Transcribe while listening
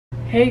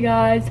Hey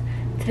guys,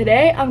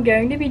 today I'm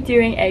going to be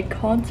doing a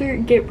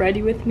concert get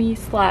ready with me /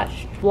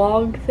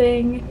 vlog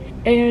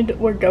thing, and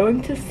we're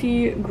going to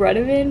see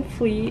Greta.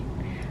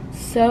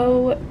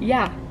 So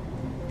yeah,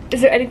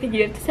 is there anything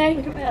you have to say?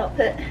 Look at my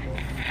outfit.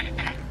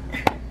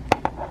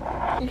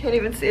 You can't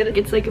even see it.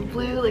 It's like a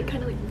blue, like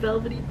kind of like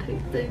velvety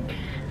type thing.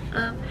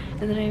 And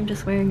then I'm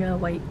just wearing a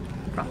white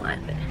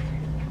frontline.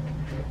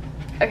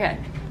 Okay,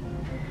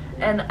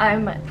 and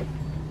I'm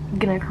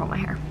gonna curl my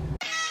hair.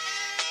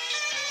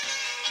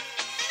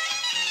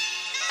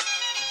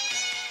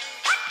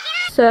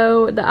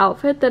 So the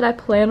outfit that I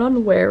plan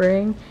on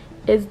wearing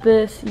is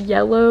this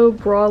yellow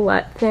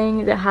bralette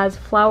thing that has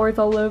flowers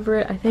all over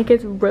it. I think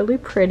it's really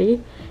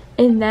pretty.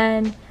 And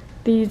then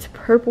these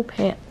purple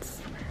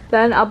pants.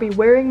 Then I'll be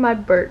wearing my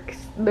Birks.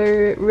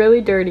 They're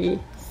really dirty,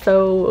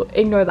 so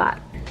ignore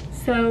that.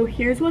 So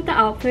here's what the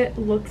outfit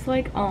looks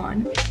like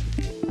on.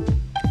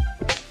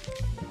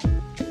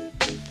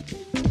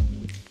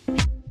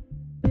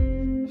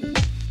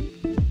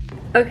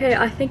 Okay,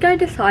 I think I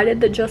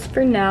decided that just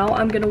for now,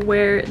 I'm gonna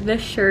wear this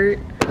shirt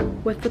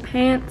with the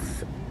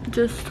pants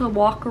just to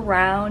walk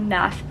around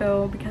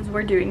Nashville because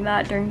we're doing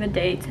that during the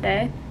day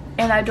today.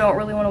 And I don't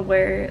really wanna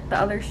wear the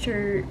other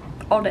shirt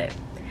all day.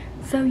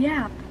 So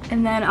yeah,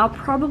 and then I'll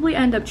probably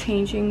end up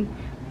changing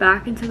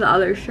back into the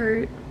other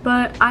shirt,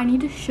 but I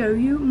need to show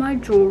you my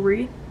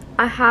jewelry.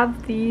 I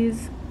have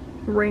these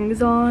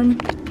rings on.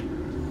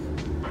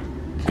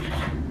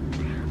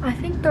 I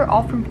think they're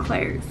all from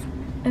Claire's.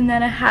 And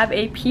then I have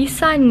a peace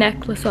sign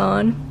necklace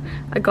on.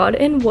 I got it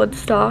in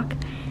Woodstock.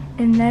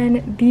 And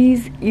then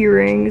these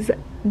earrings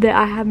that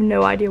I have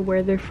no idea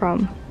where they're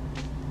from.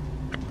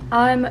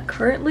 I'm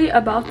currently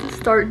about to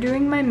start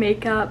doing my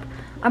makeup.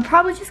 I'm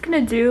probably just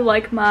gonna do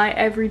like my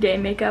everyday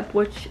makeup,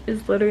 which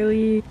is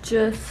literally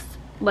just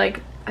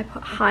like I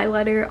put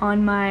highlighter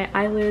on my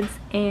eyelids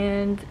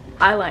and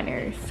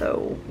eyeliner,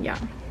 so yeah.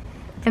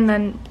 And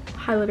then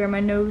highlighter on my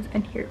nose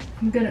and here.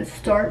 I'm gonna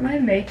start my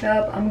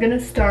makeup. I'm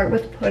gonna start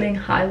with putting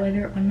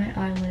highlighter on my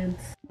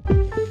eyelids.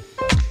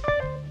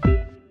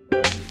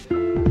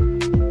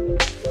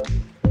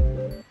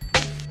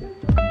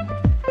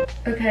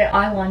 Okay,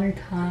 eyeliner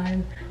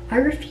time. I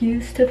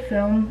refuse to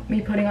film me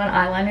putting on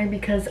eyeliner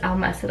because I'll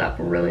mess it up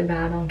really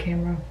bad on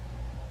camera.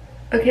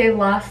 Okay,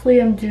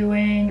 lastly, I'm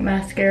doing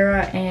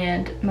mascara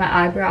and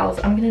my eyebrows.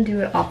 I'm gonna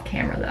do it off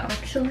camera though.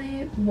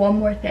 Actually, one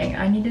more thing.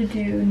 I need to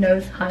do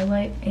nose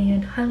highlight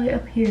and highlight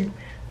up here.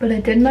 But I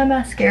did my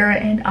mascara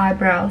and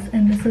eyebrows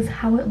and this is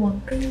how it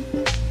looks.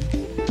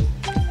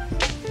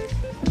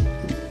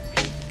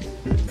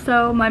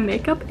 So my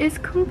makeup is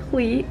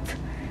complete.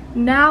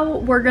 Now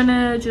we're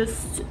gonna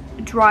just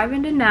drive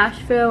into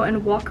Nashville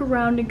and walk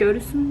around and go to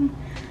some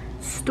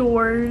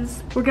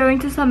stores. We're going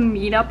to some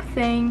meetup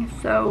thing,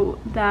 so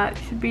that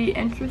should be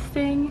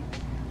interesting.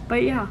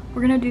 But yeah,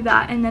 we're gonna do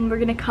that and then we're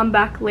gonna come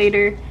back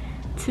later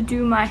to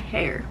do my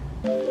hair.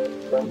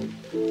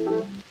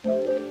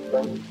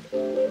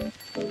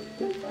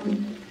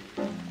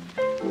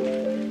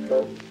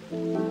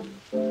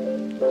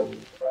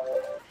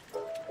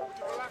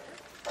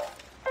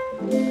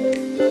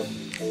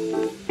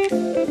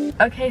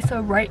 Okay,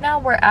 so right now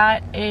we're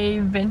at a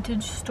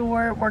vintage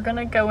store. We're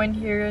gonna go in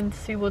here and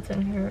see what's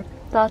in here.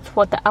 That's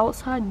what the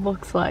outside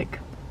looks like.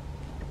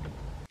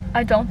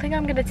 I don't think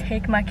I'm gonna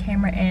take my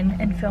camera in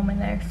and film in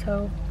there,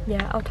 so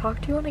yeah, I'll talk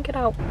to you when I get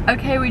out.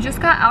 Okay, we just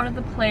got out of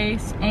the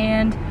place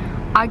and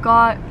I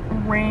got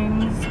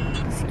rings,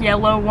 this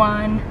yellow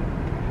one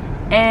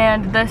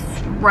and this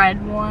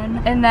red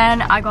one. And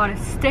then I got a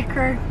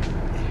sticker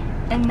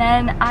and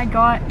then I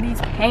got these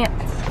pants.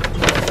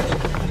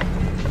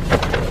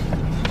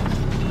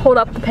 Hold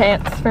up the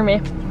pants for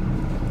me.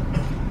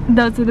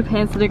 Those are the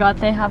pants that I got.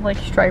 They have like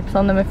stripes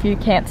on them if you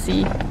can't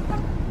see.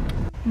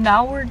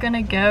 Now we're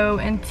gonna go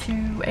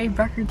into a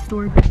record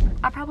store.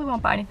 I probably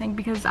won't buy anything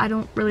because I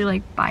don't really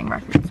like buying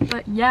records,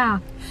 but yeah.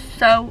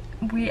 So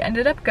we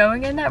ended up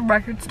going in that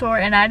record store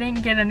and I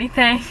didn't get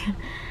anything.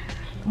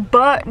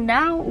 But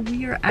now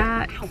we are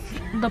at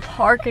the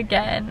park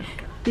again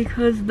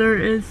because there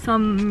is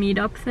some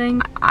meetup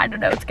thing. I don't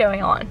know what's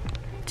going on.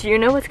 Do you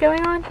know what's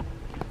going on?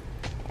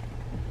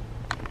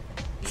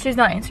 She's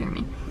not answering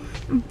me.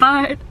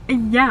 But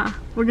yeah,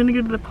 we're gonna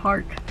go to the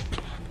park.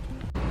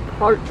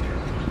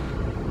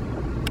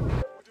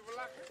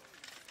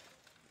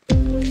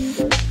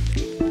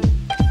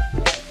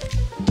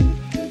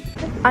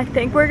 I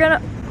think we're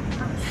gonna...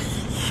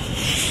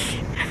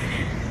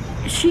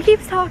 She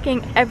keeps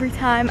talking every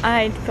time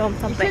I film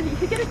something. You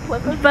should get a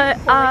clip of but,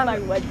 my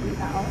wedgie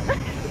out.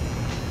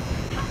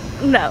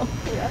 No.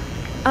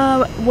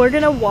 Yeah. We're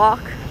gonna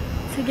walk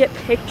to get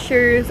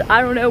pictures.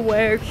 I don't know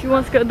where. She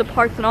wants to go to the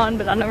Parthenon,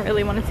 but I don't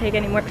really want to take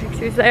any more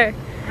pictures there.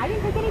 I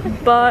didn't take any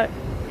pictures. But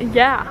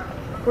yeah,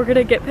 we're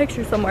gonna get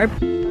pictures somewhere.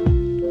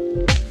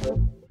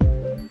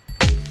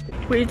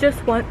 We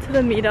just went to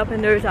the meetup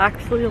and there's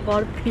actually a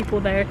lot of people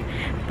there.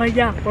 But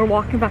yeah, we're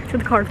walking back to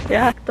the car.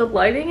 Yeah, the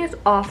lighting is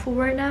awful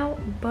right now,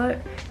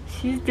 but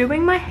she's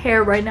doing my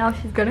hair right now.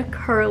 She's gonna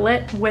curl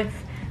it with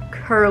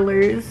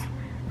curlers.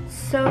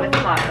 So with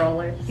hot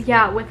rollers.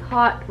 Yeah, with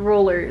hot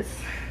rollers.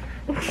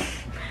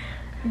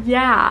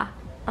 Yeah.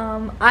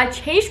 I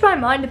changed my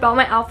mind about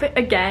my outfit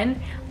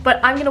again, but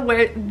I'm gonna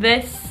wear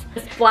this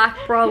black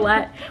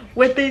bralette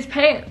with these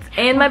pants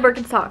and my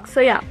Birkenstocks.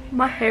 So yeah,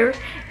 my hair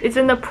is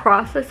in the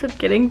process of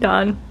getting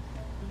done.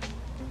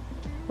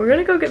 We're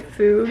gonna go get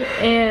food,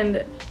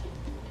 and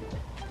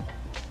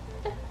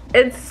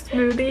it's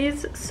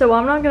smoothies, so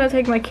I'm not gonna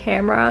take my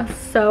camera.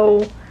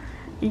 So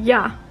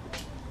yeah,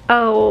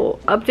 I'll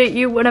update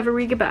you whenever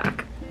we get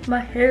back. My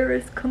hair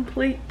is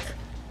complete.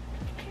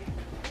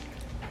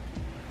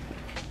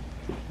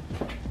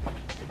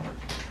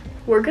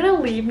 We're gonna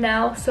leave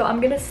now, so I'm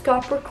gonna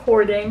stop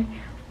recording,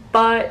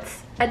 but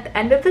at the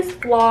end of this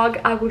vlog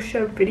I will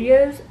show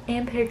videos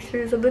and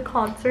pictures of the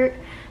concert.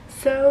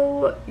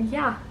 So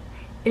yeah,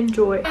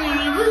 enjoy.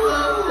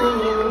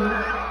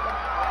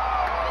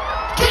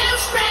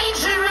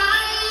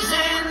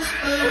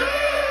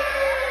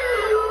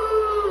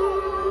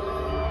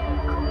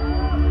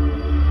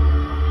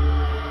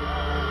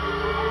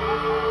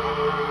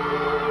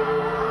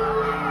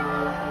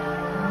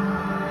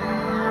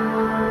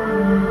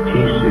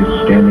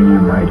 Standing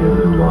united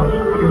in love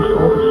against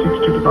all that seeks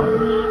to divide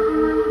us.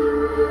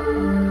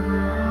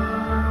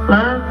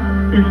 Love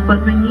is what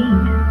we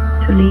need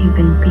to live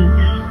in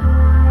peace.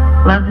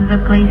 Love is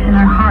a place in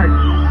our hearts.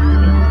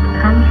 It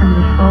comes from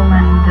the soul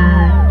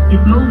and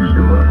it moves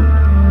the world.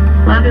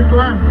 Love is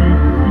love.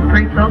 It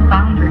breaks all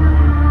boundaries.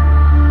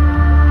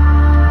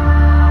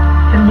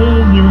 To me,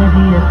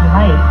 unity is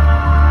light.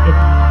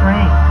 It's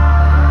strength.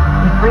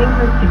 It brings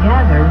us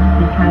together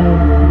because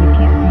we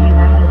can't be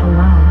united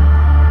alone.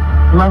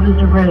 Love is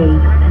a road,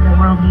 and the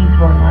world needs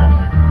more love.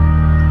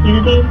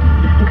 Unity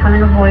is the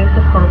kind of voice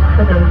of hope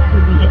for those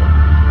who read it.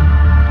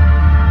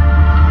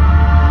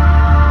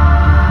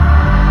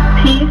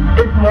 Peace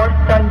is more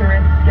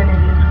thunderous than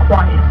it is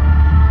quiet.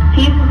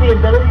 Peace is the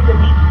ability to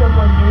meet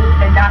someone new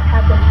and not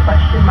have them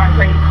question my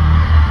race.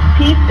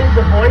 Peace is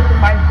the voice of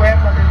my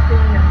grandmother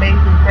singing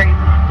Amazing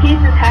Grace.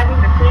 Peace is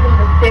having the freedom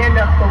to stand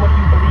up for what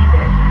you believe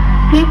in.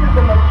 Peace is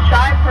the most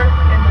shy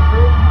person in the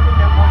room using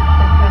their voice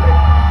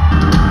considered.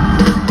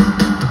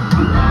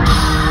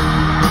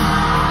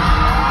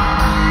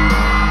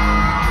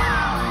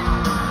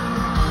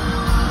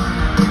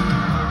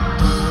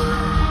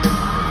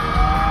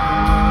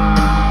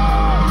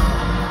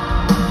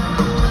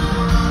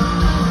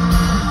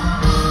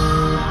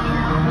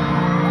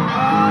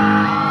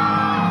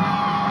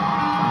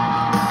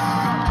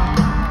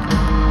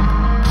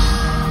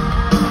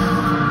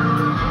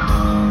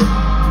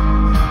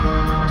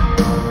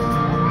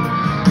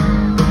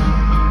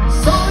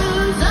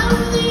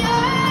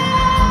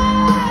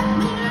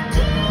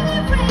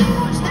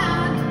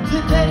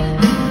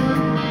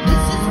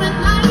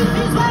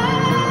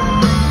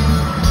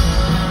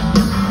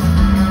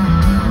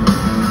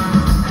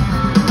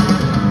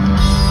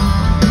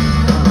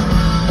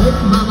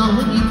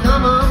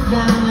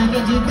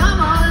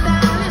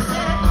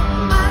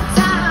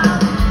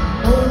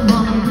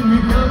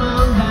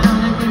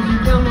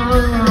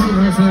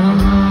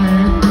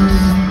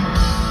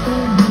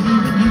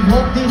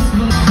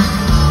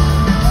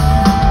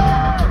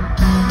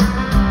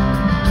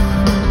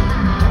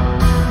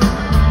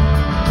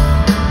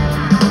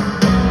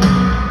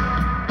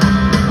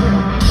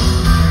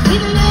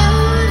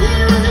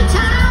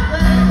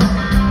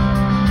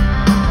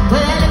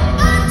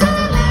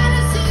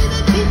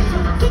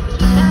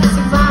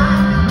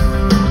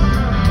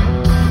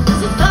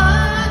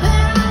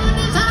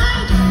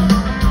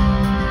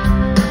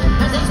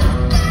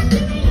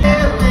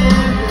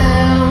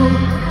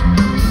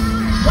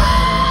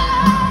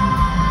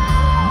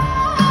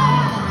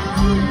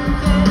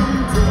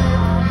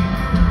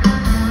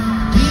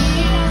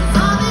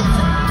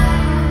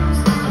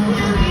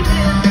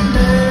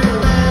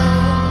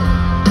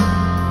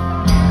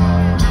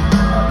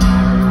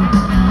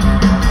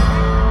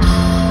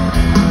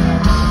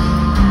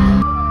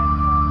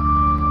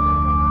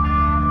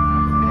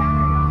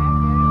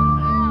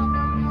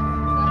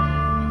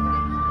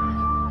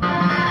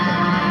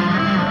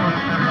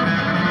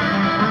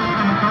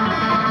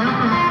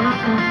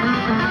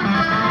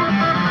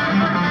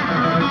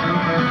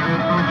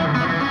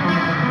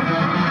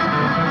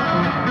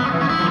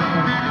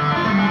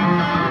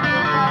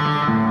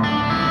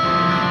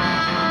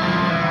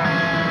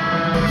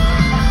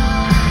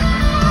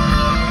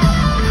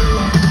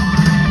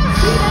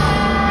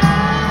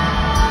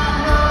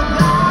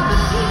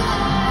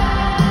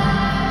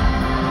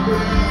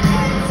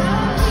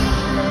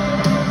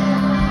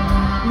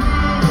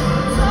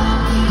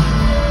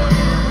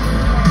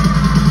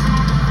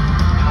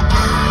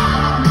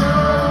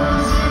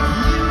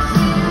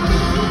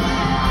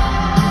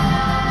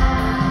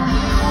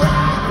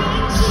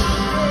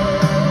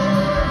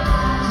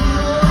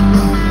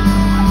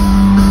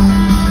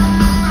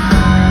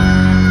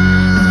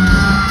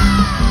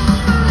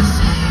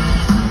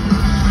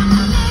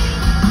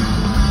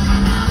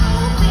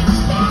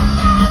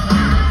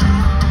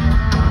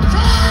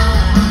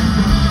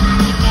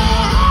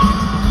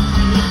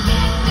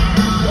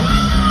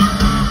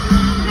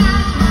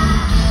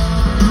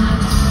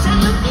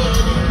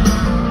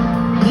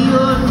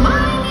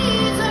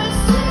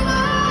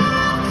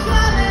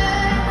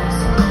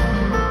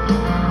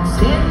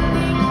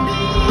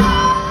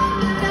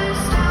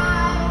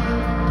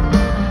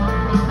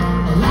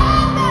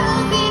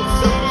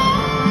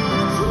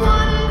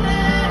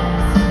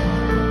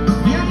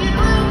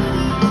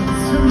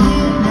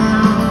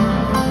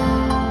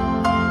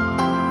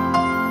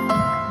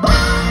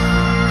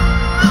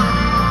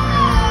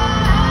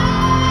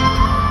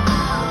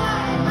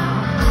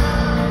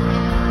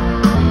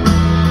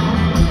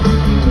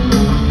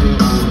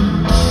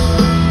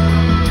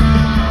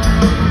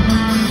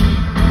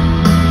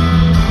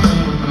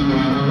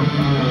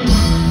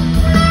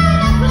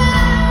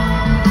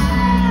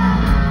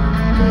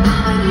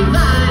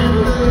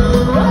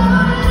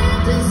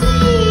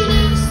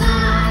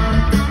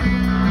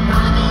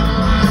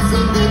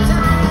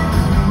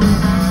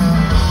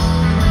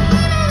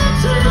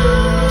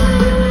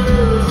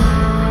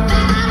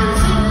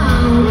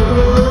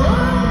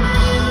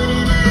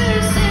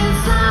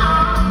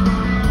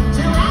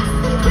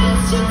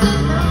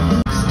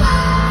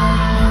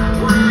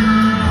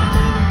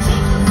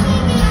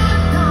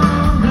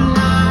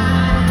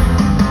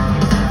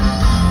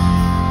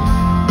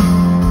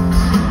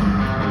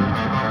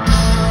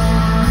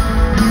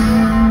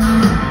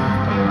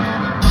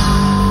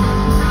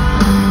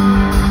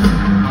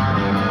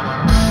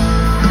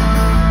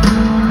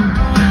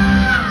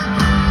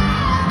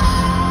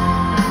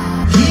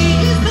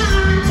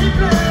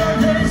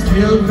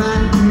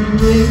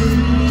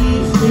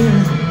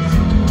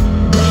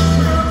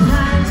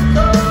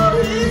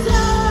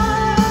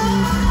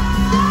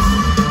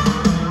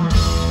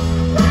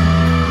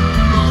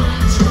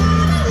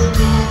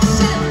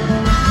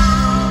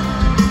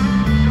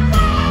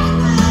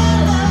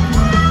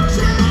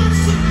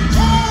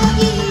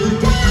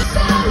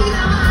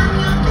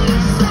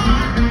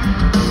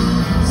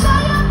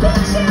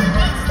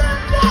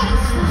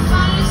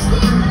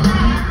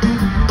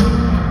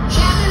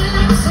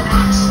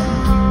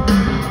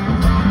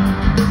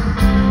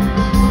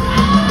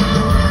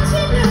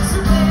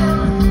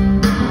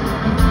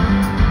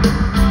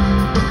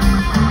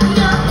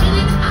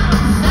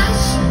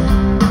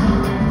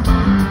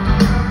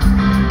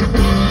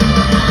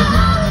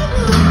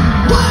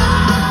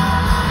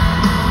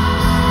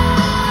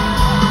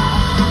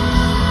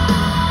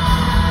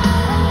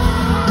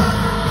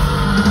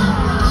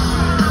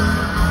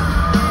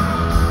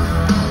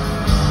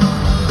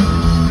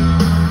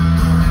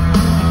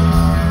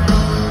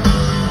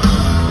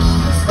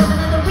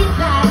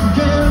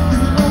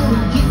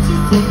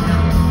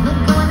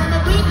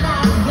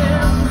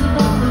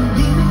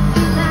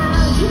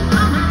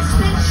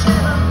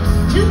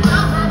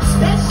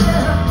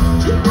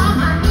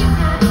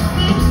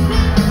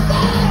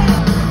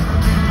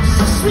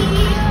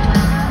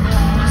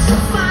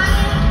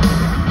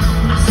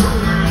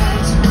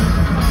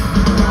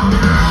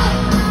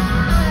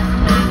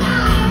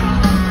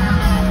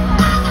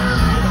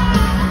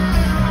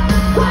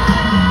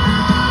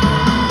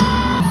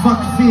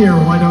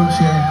 shadows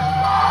here.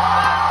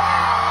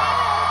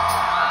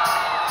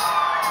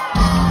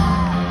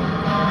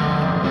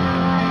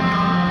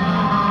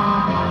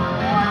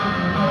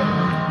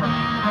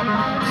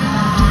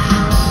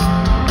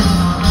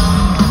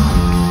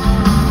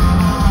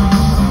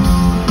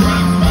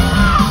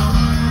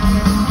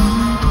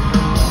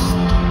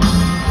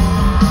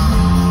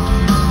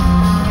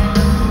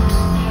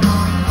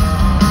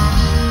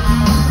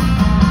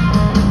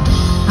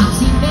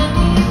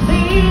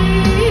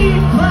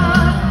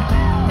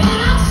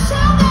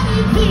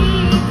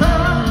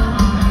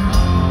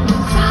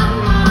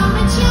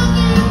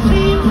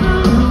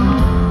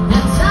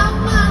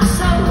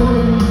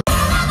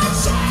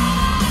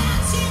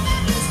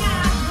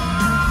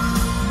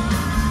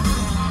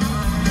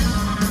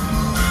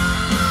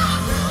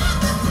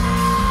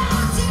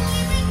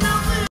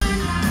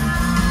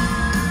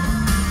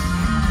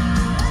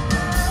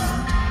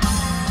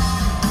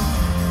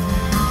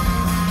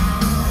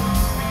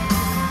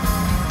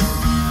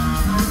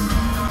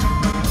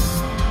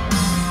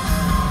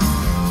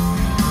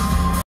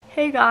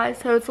 Hey guys,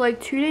 so it's like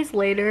 2 days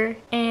later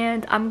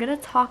and I'm gonna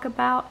talk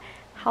about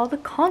how the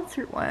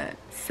concert went.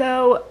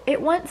 So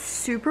it went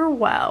super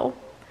well.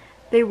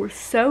 They were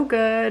so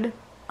good.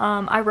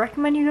 I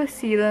recommend you go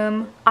see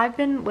them. I've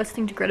been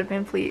listening to Greta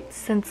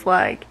since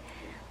like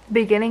the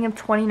beginning of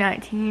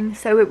 2019,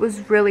 so it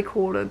was really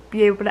cool to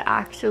be able to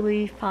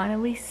actually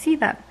finally see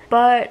them.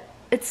 But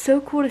it's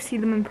so cool to see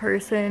them in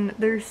person.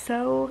 They're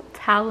so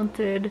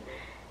talented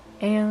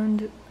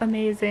and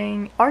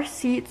amazing. Our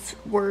seats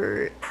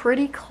were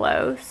pretty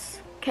close.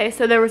 Okay,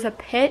 so there was a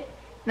pit,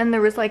 then there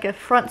was like a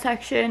front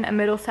section, a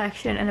middle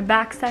section, and a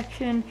back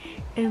section,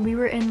 and we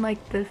were in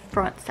like the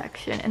front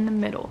section in the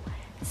middle.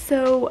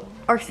 So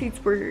our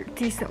seats were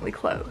decently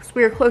close.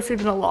 We were closer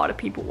than a lot of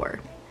people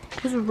were.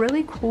 It was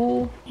really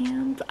cool,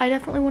 and I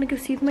definitely want to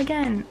go see them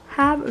again.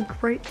 Have a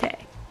great day.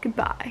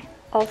 Goodbye.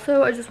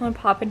 Also, I just want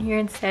to pop in here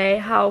and say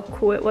how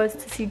cool it was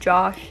to see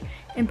Josh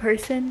in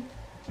person.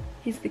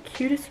 He's the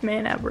cutest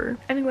man ever.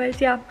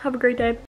 Anyways, yeah, have a great day.